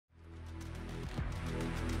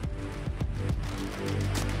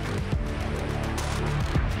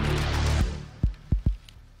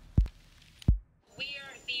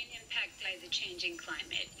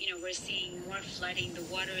we're seeing more flooding. The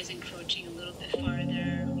water is encroaching a little bit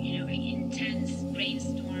farther. Intense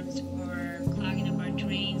rainstorms are clogging up our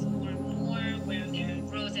drains more and more, where there are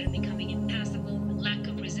roads that are becoming impassable. The lack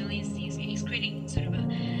of resiliency is creating sort of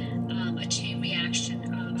a chain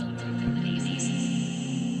reaction of diseases.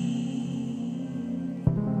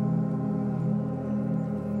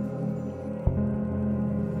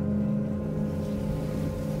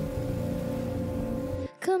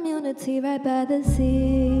 Community right by the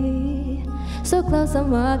sea, so close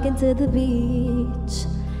I'm walking to the beach.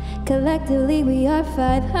 Collectively we are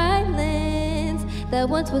 5 islands that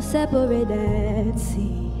once were separate at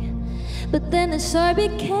sea. But then the shore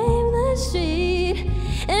became the street,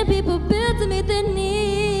 and people built to meet their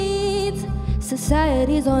needs.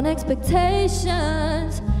 Society's own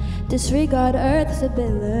expectations disregard Earth's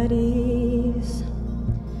abilities.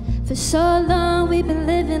 For so long we've been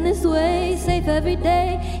living this way, safe every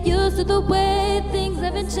day, used to the way things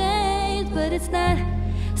haven't changed. But it's not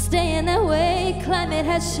staying that way. Climate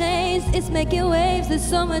has changed, it's making waves. There's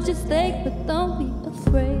so much at stake, but don't be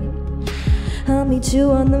afraid. I'll meet you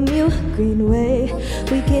on the Mule Greenway.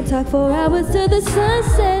 We can talk for hours till the sun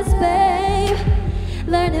sets, babe.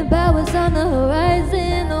 Learning about what's on the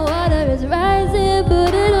horizon. The water is rising,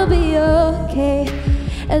 but it'll be okay,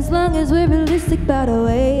 as long as we're realistic about our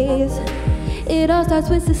ways. It all starts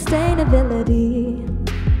with sustainability.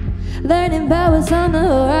 Learning about what's on the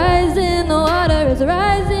horizon. The water is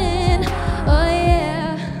rising, oh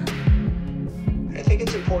yeah. I think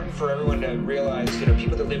it's important for everyone to realize,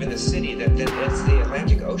 people that live in the city, that it's the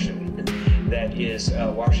Atlantic Ocean that is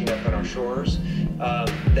washing up on our shores,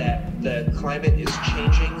 that the climate is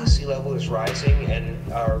changing, the sea level is rising, and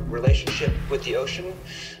our relationship with the ocean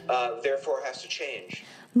therefore has to change.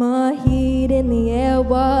 More heat in the air,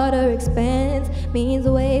 water expands, means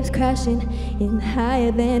waves crashing in higher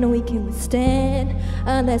than we can withstand.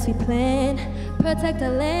 Unless we plan, protect our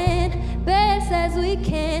land best as we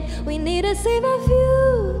can. We need to save our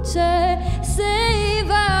future, save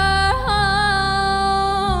our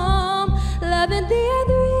home. Loving the earth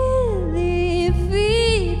really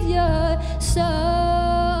feeds your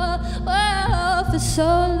soul. Oh, for so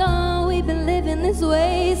long we've been living this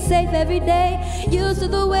way, safe every day, used to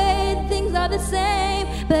the way things are the same.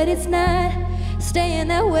 But it's not staying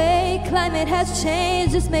that way. Climate has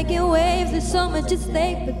changed, it's making waves. There's so much at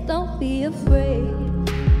stake, but don't be afraid.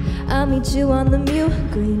 I'll meet you on the Mule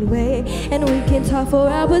Greenway, and we can talk for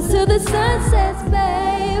hours till the sun sets,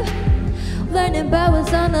 babe. Learning about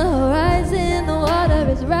what's on the horizon. The water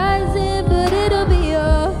is rising, but it'll be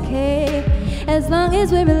okay, as long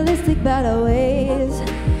as we're realistic about our ways.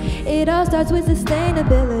 It all starts with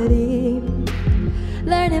sustainability.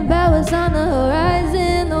 Learning about what's on the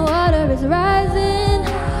horizon. The water is rising,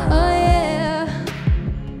 oh yeah.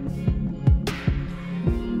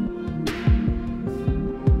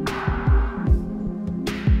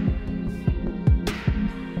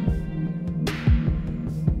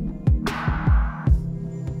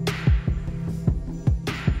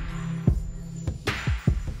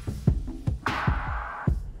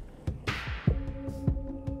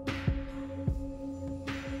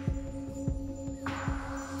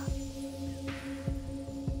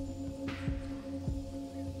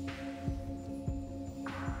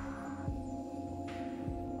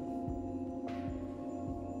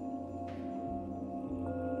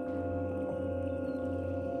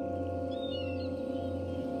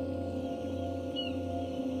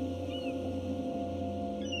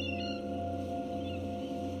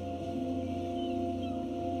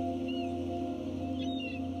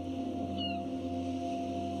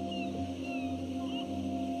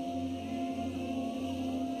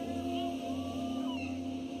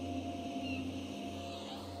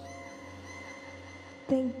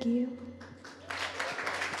 Thank you.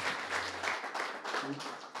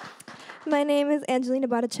 My name is Angelina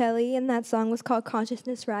Botticelli, and that song was called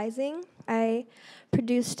Consciousness Rising. I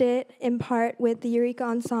produced it in part with the Eureka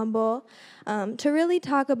Ensemble to really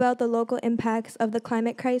talk about the local impacts of the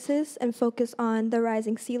climate crisis and focus on the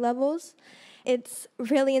rising sea levels. It's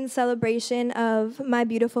really in celebration of my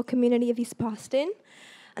beautiful community of East Boston.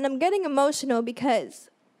 And I'm getting emotional because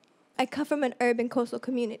I come from an urban coastal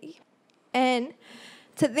community. And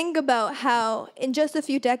to think about how in just a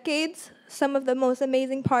few decades, some of the most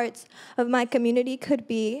amazing parts of my community could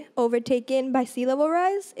be overtaken by sea level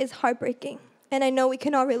rise is heartbreaking. And I know we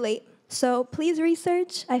can all relate. So please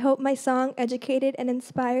research. I hope my song educated and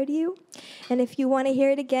inspired you. And if you want to hear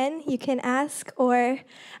it again, you can ask or,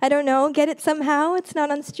 I don't know, get it somehow. It's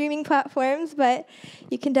not on streaming platforms, but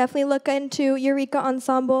you can definitely look into Eureka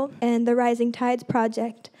Ensemble and the Rising Tides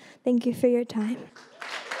Project. Thank you for your time.